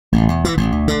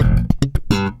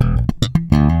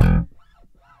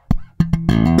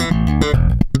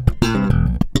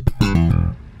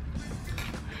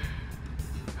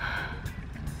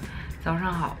早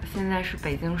上好，现在是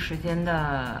北京时间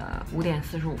的5点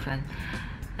45分。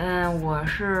我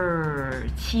是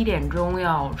7点钟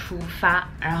要出发，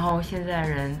然后现在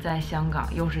人在香港，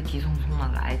又是急匆匆的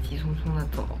来，急匆匆的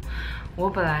走。我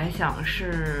本来想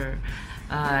是，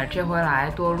这回来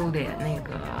多录点那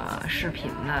个视频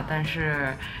的，但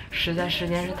是实在时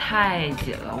间是太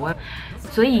紧了，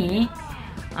所以，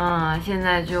现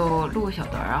在就录个小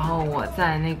段，然后我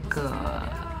在那个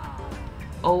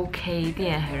OK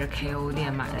店还是 KO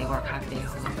店买了一罐咖啡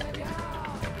喝。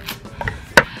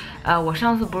我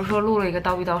上次不是说录了一个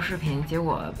叨逼叨视频，结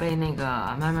果被那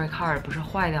个 memory card 不是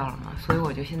坏掉了吗？所以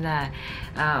我就现在，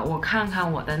我看看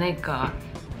我的那个，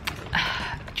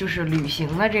就是旅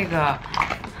行的这个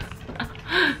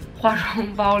化妆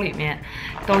包里面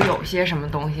都有些什么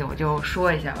东西，我就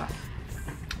说一下吧。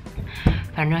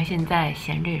反正现在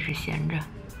闲着也是闲着，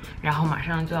然后马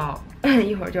上就要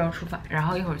一会儿就要出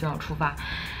发，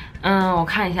我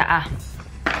看一下啊。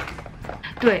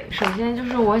对，首先就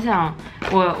是我想，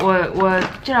我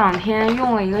这2天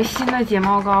用了一个新的睫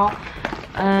毛膏，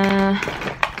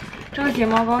这个睫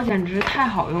毛膏简直太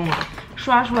好用了，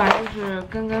刷出来就是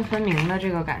根根分明的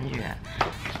这个感觉，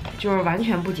就是完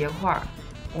全不结块儿。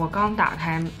我刚打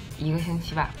开1个星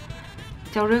期吧，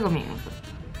叫这个名字，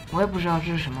我也不知道这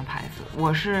是什么牌子，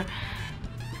我是，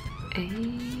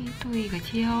对个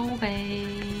焦呗。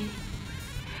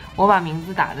我把名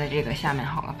字打在这个下面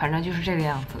好了，反正就是这个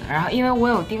样子的。然后因为我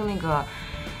有订那个，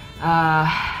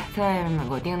在美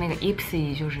国订那个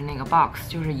Ipsy， 就是那个 box，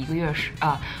 就是1个月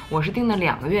我是订的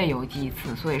2个月邮寄一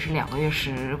次，所以是2个月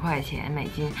10块钱美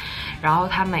金。然后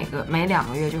他每2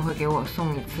个月就会给我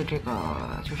送一次这个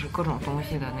就是各种东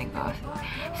西的那个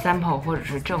sample 或者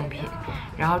是正品。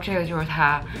然后这个就是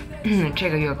他这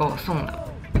个月给我送的，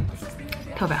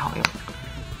特别好用。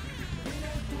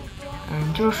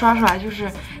就是刷出来就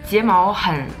是睫毛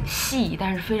很细，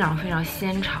但是非常非常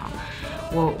纤长。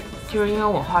我就是因为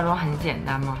我化妆很简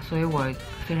单嘛，所以我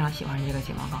非常喜欢这个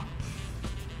睫毛膏。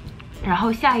然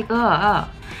后下一个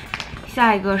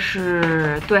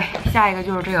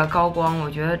就是这个高光，我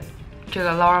觉得这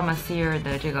个 Laura Mercier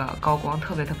的这个高光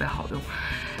特别特别好用。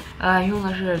用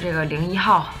的是这个01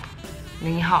号，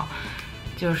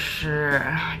就是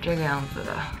这个样子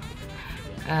的。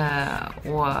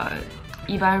我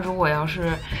一般如果要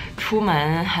是出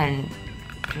门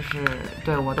就是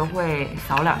对我都会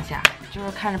扫2下，就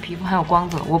是看着皮肤很有光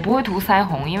泽。我不会涂腮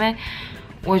红，因为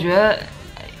我觉得，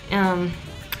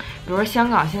比如说香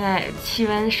港现在气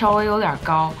温稍微有点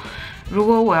高，如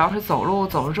果我要是走路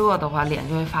走热的话，脸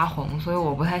就会发红，所以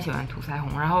我不太喜欢涂腮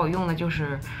红。然后我用的就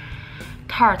是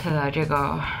Tarte 的这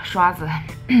个刷子，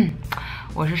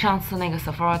我是上次那个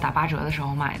Sephora 打8折的时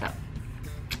候买的。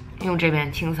用这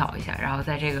边清扫一下，然后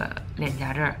在这个脸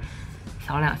颊这儿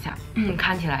扫2下，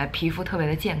看起来皮肤特别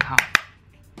的健康。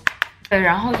对，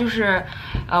然后就是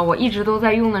我一直都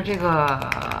在用的这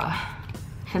个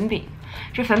粉饼，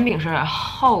这粉饼是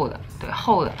厚的，对，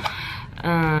厚的。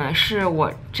是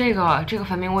我这个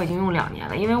粉饼我已经用2年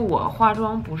了，因为我化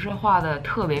妆不是化的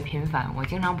特别频繁，我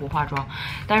经常不化妆，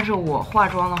但是我化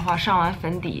妆的话，上完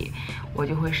粉底我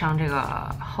就会上这个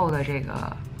厚的这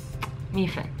个蜜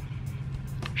粉。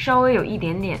稍微有一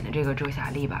点点的这个遮瑕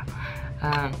力吧，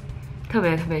特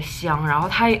别特别香。然后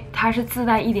它是自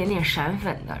带一点点闪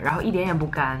粉的，然后一点也不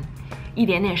干，一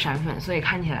点点闪粉，所以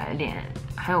看起来脸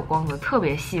很有光泽，特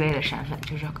别细微的闪粉，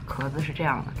就是壳子是这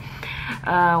样的。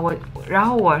然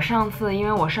后我上次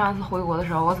回国的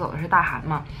时候，我走的是大韩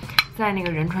嘛，在那个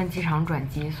仁川机场转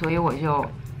机，所以我就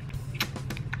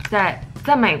在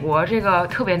美国这个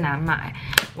特别难买，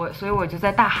所以我就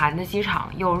在大韩的机场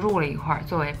又入了一块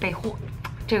作为备货。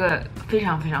这个非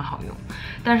常非常好用，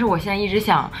但是我现在一直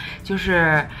想就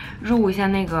是入一下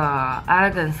那个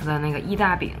Elegance 的那个1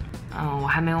大饼，我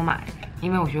还没有买，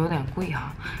因为我觉得有点贵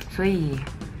哈，所以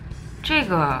这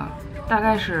个大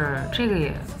概是这个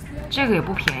也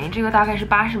不便宜，这个大概是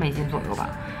80美金左右吧，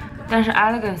但是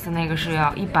Elegance 那个是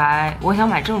要100，我想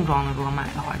买正装的，如果买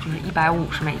的话就是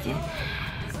150美金，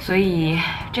所以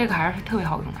这个还是特别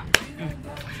好用的。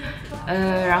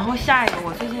然后下一个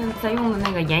我最近在用的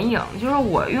那个眼影，就是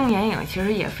我用眼影其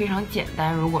实也非常简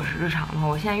单，如果是日常的话，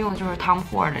我现在用的就是 Tom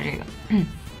Ford 的这个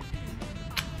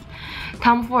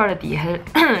，Tom Ford 的底下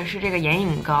是这个眼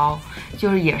影膏，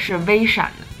就是也是微闪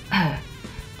的。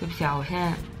对不起啊，我现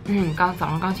在早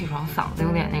上刚起床，嗓子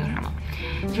有点那个什么，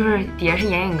就是底下是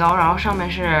眼影膏，然后上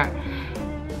面是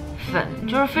粉，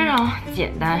就是非常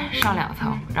简单，上2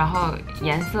层，然后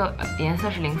颜色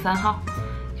是03号。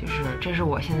就是这是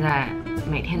我现在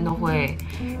每天都会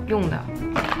用的。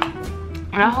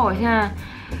然后我现在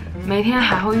每天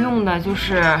还会用的就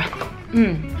是，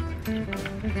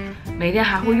每天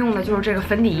还会用的就是这个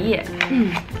粉底液。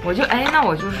那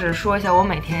我就是说一下我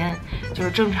每天就是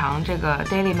正常这个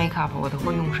daily makeup 我都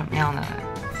会用什么样的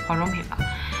化妆品吧。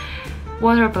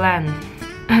Water Blend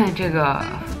这个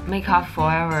Make Up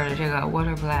Forever 的这个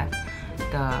Water Blend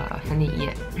的粉底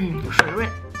液，水润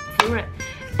滋润。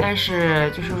但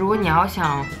是就是如果你要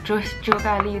想遮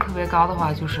盖力特别高的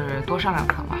话，就是多上2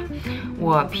层吧。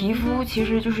我皮肤其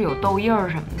实就是有痘印儿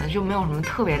什么的，就没有什么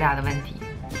特别大的问题。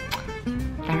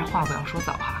但是话不要说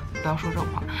早哈，不要说这种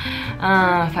话。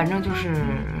反正就是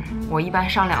我一般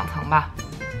上2层吧。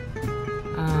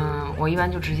我一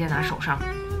般就直接拿手上。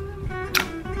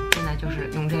现在就是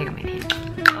用这个每天。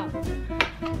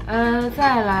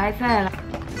再来。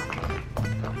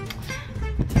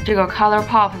这个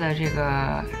ColourPop 的这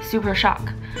个 Super Shock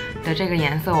的这个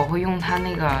颜色，我会用它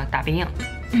那个打鼻影，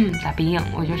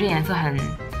我觉得这颜色很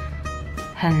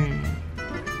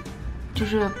就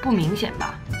是不明显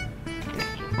吧，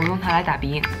我用它来打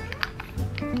鼻影。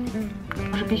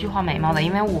我是必须画眉毛的，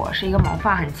因为我是一个毛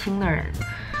发很轻的人。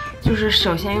就是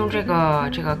首先用这个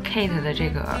Kate 的这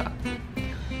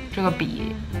个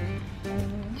笔，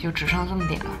就只剩这么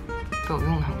点了。被我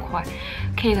用的很快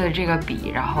 ，Kate 的这个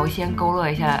笔，然后先勾勒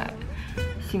一下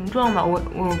形状吧。我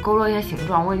勾勒一下形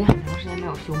状，我已经很长时间没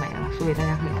有修眉了，所以大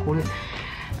家可以忽略。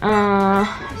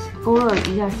勾勒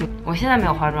一下形，我现在没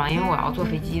有化妆，因为我要坐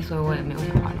飞机，所以我也没有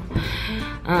去化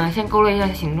妆。先勾勒一下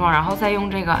形状，然后再用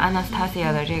这个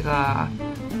Anastasia 的这个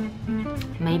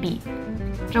眉笔，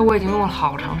这我已经用了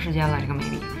好长时间了，这个眉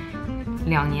笔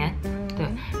2年。对，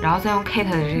然后再用 Kate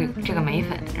的这个眉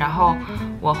粉，然后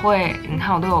我会，你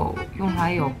看我都有用出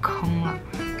来有坑了，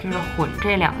就是混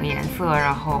这2个颜色，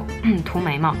然后涂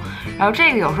眉毛，然后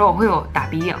这个有时候我会有打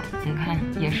鼻影，你看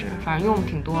也是，反正用的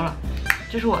挺多了，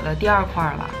这是我的第2块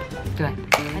了吧？对，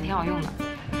还挺好用的。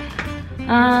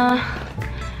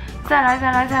再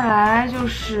来就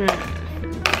是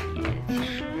其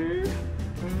实，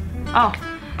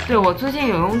对，我最近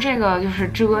有用这个就是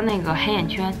遮那个黑眼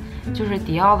圈。就是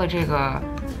迪奥的这个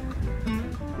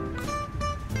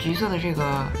橘色的这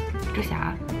个遮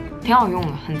瑕，挺好用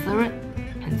的，很滋润，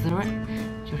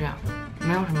就这样，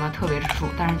没有什么特别之处，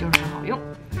但是就是很好用。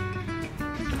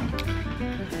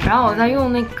然后我再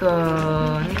用那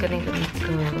个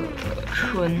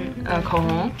口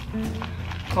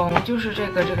红就是这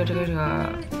是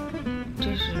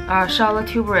Charlotte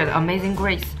Tilbury 的 Amazing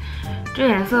Grace， 这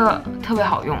颜色特别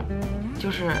好用，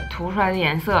就是涂出来的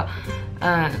颜色，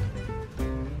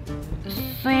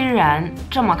虽然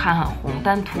这么看很红，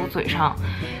但涂嘴上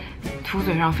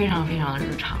非常的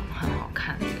日常，很好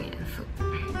看的一个颜色。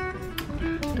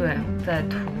对，再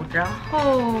涂，然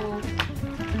后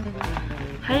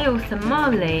还有什么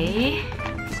嘞？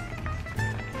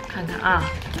看看啊，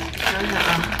想想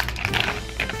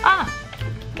啊，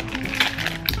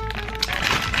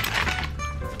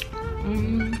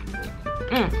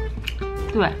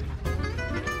对，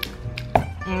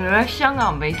我觉得香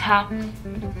港维他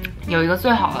有一个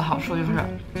最好的好处就是，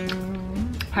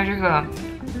它这个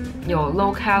有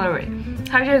low calorie，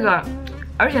 它这个，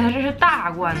而且它这是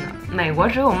大罐的，美国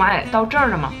只有卖到这儿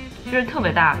的嘛，就是特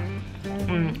别大。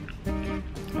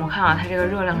我看啊，它这个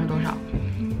热量是多少？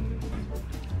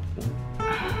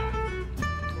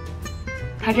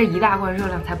它这一大罐热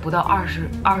量才不到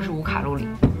25卡路里，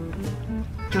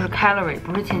就是 calorie，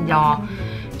 不是千焦啊，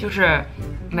就是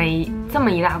这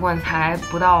么一大罐才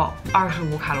不到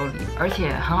25卡路里，而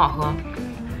且很好喝。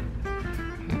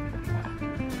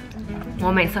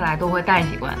我每次来都会带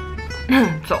几罐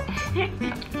走。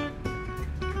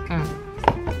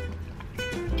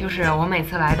就是我每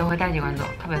次来都会带几罐走，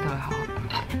特别好喝。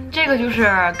这个就是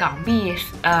港币，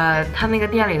它那个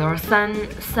店里头是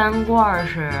三罐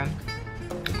是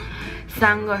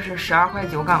3个是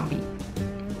12.9块港币，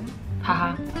哈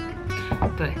哈。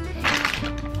对，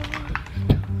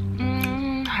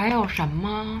还有什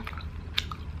么？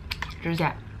指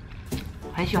甲，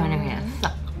很喜欢这个颜色。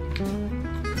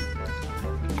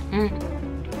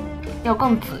要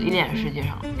更紫一点，实际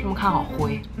上这么看好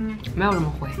灰，没有这么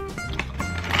灰。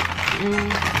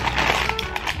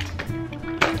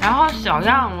然后小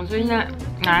样，我最近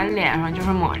拿在脸上就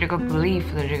是抹这个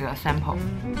Believe 的这个 sample，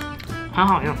 很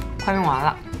好用，快用完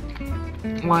了。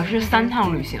我是3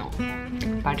趟旅行，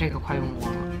把这个快用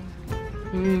光了。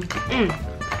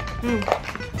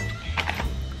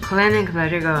Clinique 的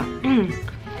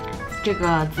这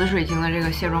个紫水晶的这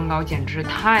个卸妆膏简直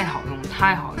太好用了，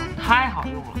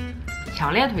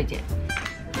强烈推荐。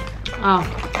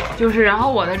就是然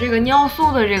后我的这个尿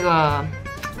素的这个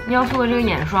喵素的这个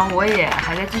眼霜我也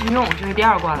还在继续用，这是第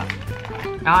2罐了。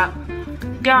然后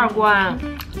第2罐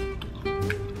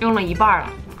用了一半了，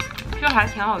这还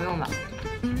挺好用的。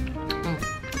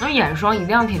那眼霜一定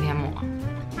要天天抹，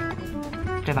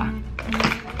对吧？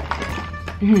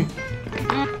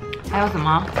还有什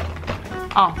么？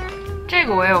哦，这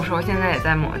个我有时候现在也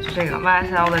在抹，就这个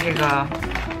YSL 的这个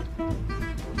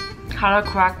Color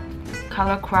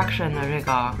Correction 的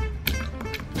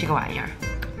这个玩意儿，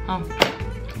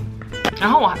然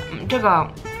后我这个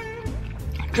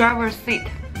Driver Seat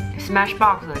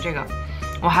Smashbox 的这个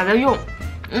我还在用，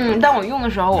但我用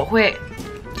的时候我会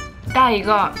带一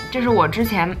个，这是我之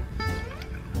前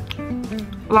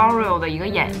L'Oreal 的一个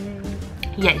眼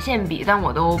线笔，但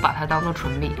我都把它当做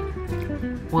唇笔，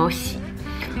我有洗，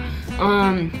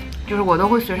就是我都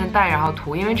会随身带，然后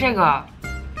涂，因为这个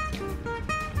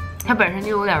它本身就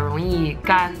有点容易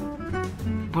干，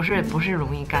不是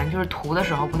容易干，就是涂的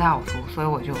时候不太好涂，所以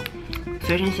我就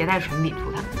随身携带唇笔涂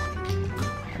它。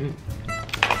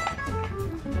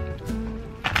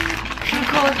吃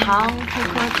颗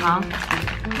糖。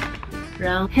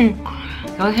然后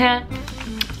有一天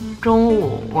中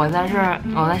午我在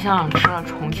香港吃了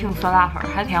重庆酸辣粉，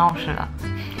还挺好吃的。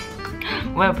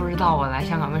我也不知道我来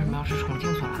香港为什么要吃重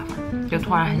庆酸辣粉，就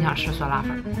突然很想吃酸辣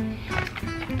粉。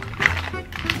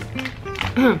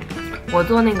我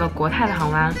坐那个国泰的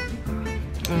航班，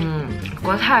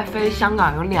国泰飞香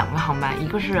港有2个航班，一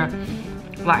个是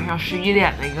晚上11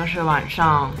点的，一个是晚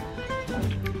上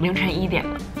凌晨1点的。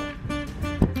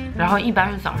然后一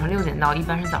般是早上6点到，一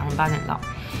般是早上8点到。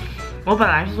我本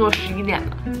来是坐11点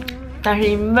的，但是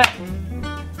因为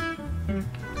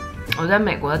我在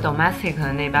美国的 domestic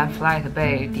的那班 flight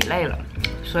被 delay 了，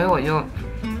所以我就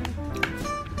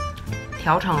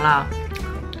调成了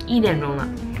1点钟的。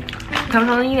调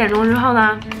成了1点钟之后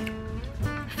呢，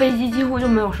飞机几乎就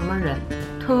没有什么人，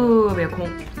特别空。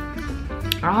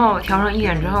然后调成1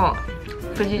点之后，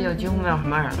飞机就几乎没有什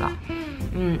么人了。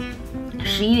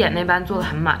11点那班坐得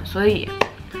很满，所以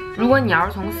如果你要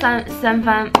是从San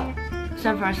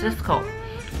Francisco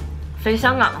飞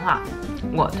香港的话，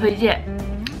我推荐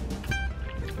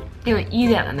订1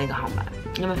点的那个航班，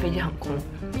因为飞机很空。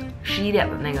11点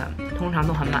的那个通常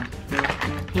都很满，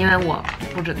因为我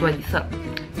不止坐1次。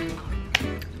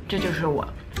这就是我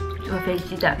坐飞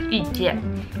机的意见。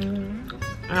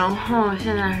然后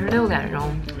现在是6点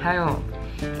钟，还有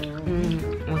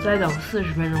我再等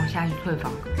40分钟下去退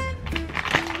房。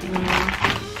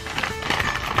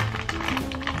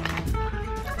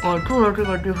我住的这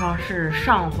个地方是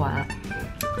上环，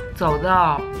走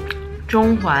到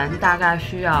中环大概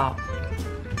需要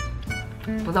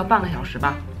不到半个小时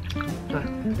吧。对，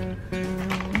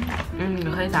你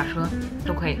可以打车，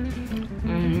都可以。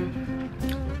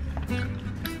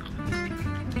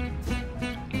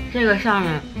这个上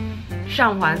面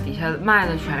上环底下卖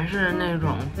的全是那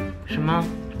种什么，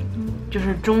就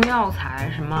是中药材，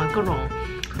什么各种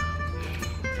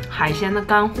海鲜的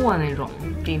干货那种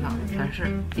地方，全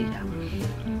是底下。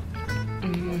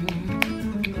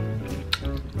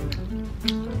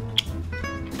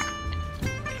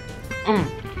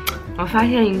我发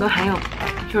现一个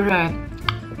就是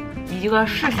一个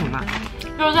事情吧，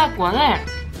就是在国内，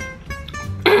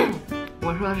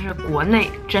我说的是国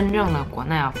内，真正的国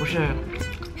内啊，不是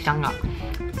香港。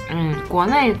国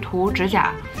内涂指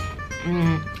甲，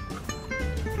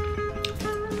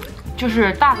就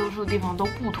是大多数地方都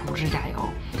不涂指甲油，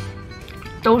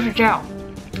都是 gel。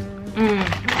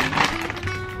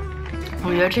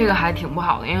我觉得这个还挺不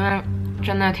好的，因为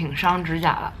真的挺伤指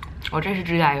甲的。我这是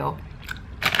指甲油，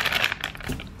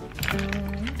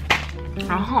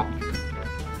然后，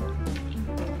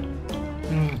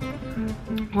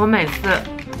我每次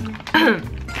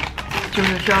就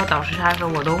是需要倒时差的时候，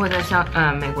我都会在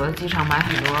美国的机场买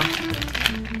很多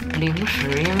零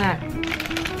食，因为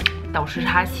倒时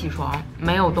差起床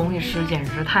没有东西吃，简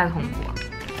直太痛苦了。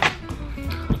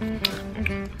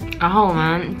然后我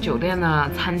们酒店的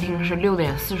餐厅是6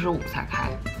点45才开，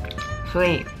所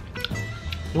以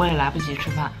我也来不及吃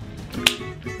饭。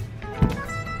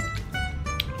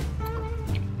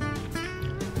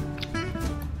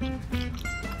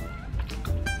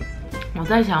我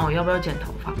在想我要不要剪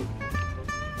头发。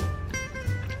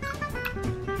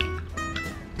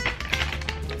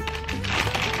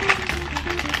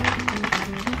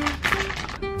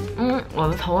我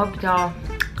的头发比较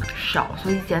少，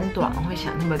所以剪短会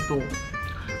显得特别多，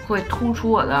会突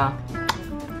出我的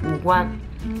五官。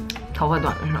头发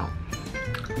短的时候，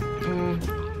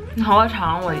头发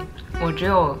长我只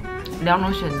有2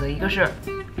种选择，一个是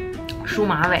梳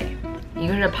马尾，一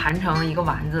个是盘成一个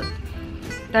丸子。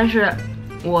但是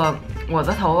我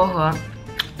的头发和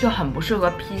就很不适合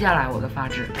披下来我的发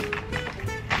质，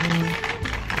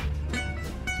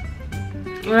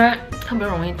因为特别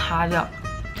容易塌掉，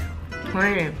所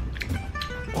以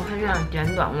我很想剪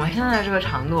短。我现在这个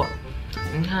长度，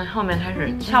你看后面开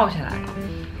始翘起来了，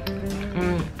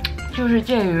就是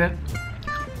介于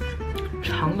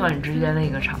长短之间的一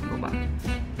个长度吧，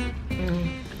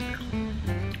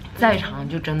再长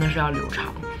就真的是要留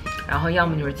长，然后要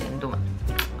么就是剪短，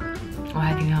我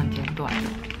还挺想剪短的，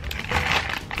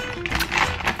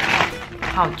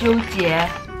好纠结，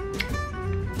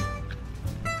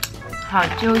好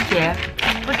纠结，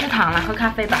不吃糖了，喝咖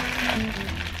啡吧。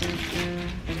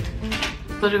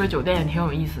做这个酒店也挺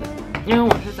有意思的，因为我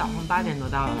是早上8点多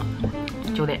到的嘛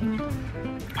，9点，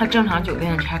它正常酒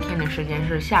店 check in 的时间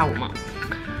是下午嘛，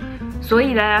所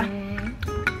以呢，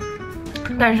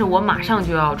但是我马上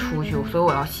就要出去，所以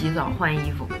我要洗澡换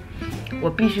衣服，我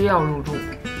必须要入住，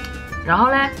然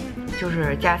后呢，就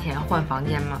是加钱换房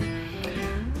间嘛。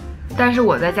但是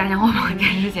我在加钱换房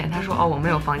间之前，他说哦我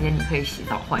们有房间，你可以洗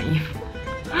澡换衣服，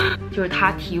就是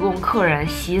他提供客人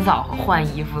洗澡和换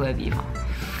衣服的地方。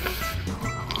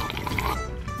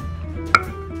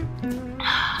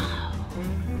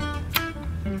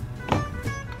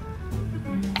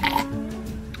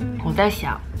我在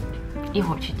想，一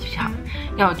会儿去机场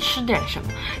要吃点什么。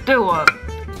对，我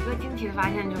一个惊奇的发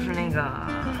现就是那个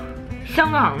香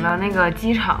港的那个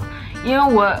机场，因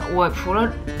为我除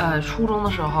了初中的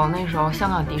时候，那时候香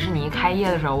港迪士尼开业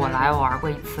的时候我玩过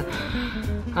一次，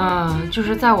就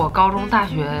是在我高中大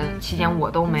学期间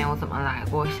我都没有怎么来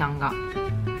过香港，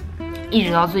一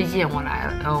直到最近我来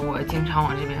了，我经常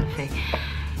往这边飞。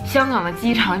香港的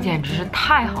机场简直是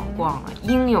太好逛了，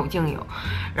应有尽有，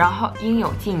然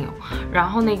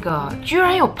后那个居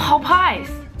然有 Popeyes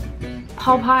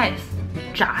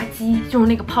炸鸡，就是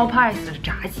那个 Popeyes 的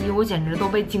炸鸡，我简直都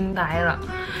被惊呆了，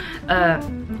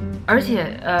而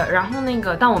且然后那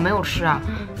个但我没有吃啊，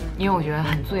因为我觉得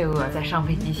很罪恶，在上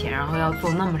飞机前然后要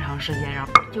坐那么长时间，然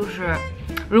后就是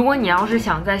如果你要是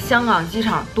想在香港机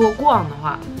场多逛的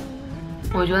话，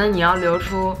我觉得你要留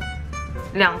出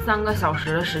2-3个小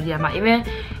时的时间吧，因为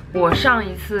我上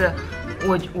一次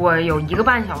我有1个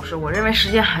半小时，我认为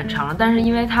时间很长了，但是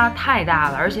因为它太大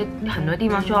了，而且很多地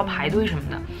方需要排队什么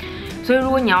的，所以如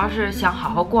果你要是想好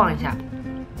好逛一下，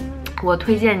我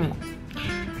推荐你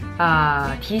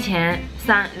提前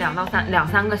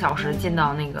2-3个小时进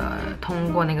到那个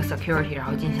通过那个 security， 然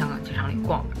后进香港机场里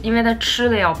逛，因为它吃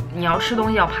的你要吃东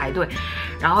西要排队，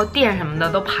然后店什么的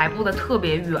都排布的特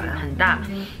别远很大。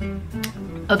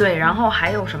对，然后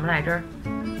还有什么来着？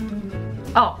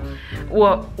哦，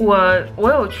我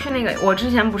有去那个，我之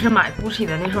前不是买 Gucci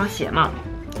的那双鞋嘛，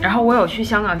然后我有去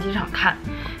香港机场看，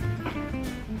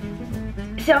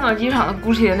香港机场的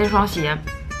Gucci 的那双鞋，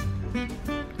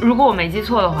如果我没记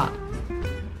错的话，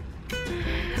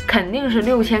肯定是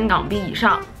6000港币以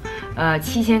上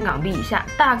，7000港币以下，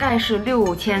大概是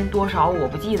6000多少我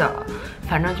不记得了，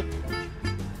反正就。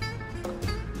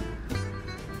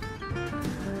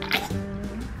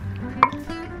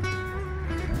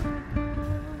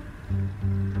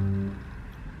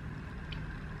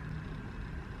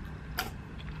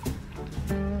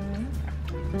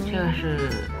这个是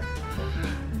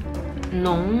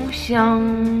浓香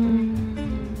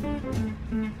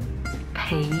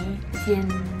培坚，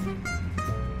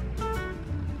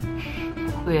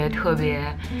特别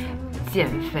减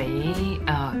肥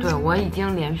对，我已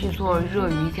经连续做热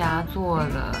瑜伽做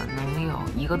了能有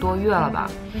1个多月了吧，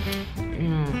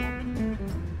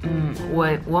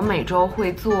我每周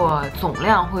会做，总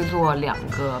量会做2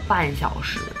个半小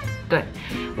时。对，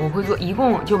我会做，一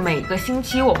共就每个星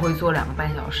期我会做2个半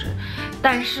小时，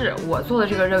但是我做的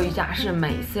这个热瑜伽是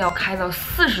每次要开到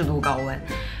40度高温，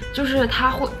就是它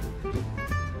会，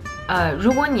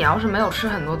如果你要是没有吃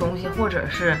很多东西，或者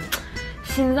是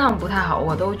心脏不太好，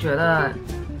我都觉得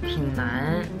挺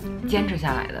难坚持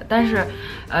下来的。但是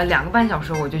2个半小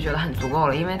时我就觉得很足够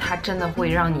了，因为它真的会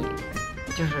让你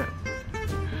就是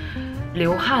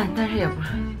流汗，但是也不是，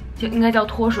就应该叫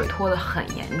脱水脱得很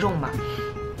严重吧。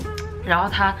然后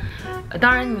它，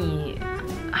当然你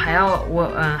还要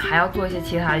还要做一些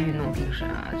其他的运动，平时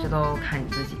这都看你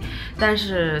自己。但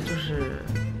是就是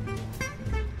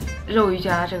肉瑜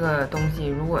伽这个东西，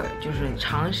如果就是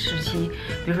长时期，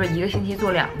比如说1个星期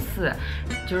做2次，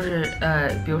就是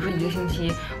比如说1个星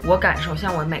期，我感受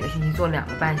像我每个星期做2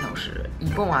个半小时，一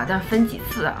共但分几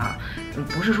次啊，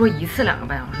不是说一次2个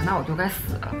半小时，那我就该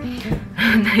死了。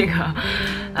那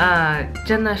个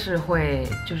真的是会，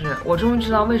就是我终于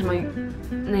知道为什么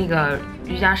那个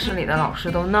瑜伽室里的老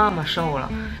师都那么瘦了。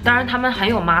当然他们很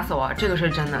有 muscle 啊，这个是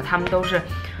真的，他们都是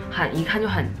一看就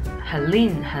很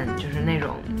lean， 就是那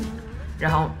种，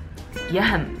然后也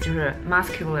很就是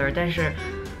muscular， 但是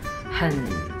很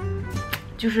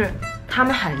就是他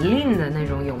们很lean的那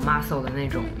种有 muscle 的那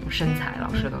种身材，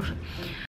老师都是。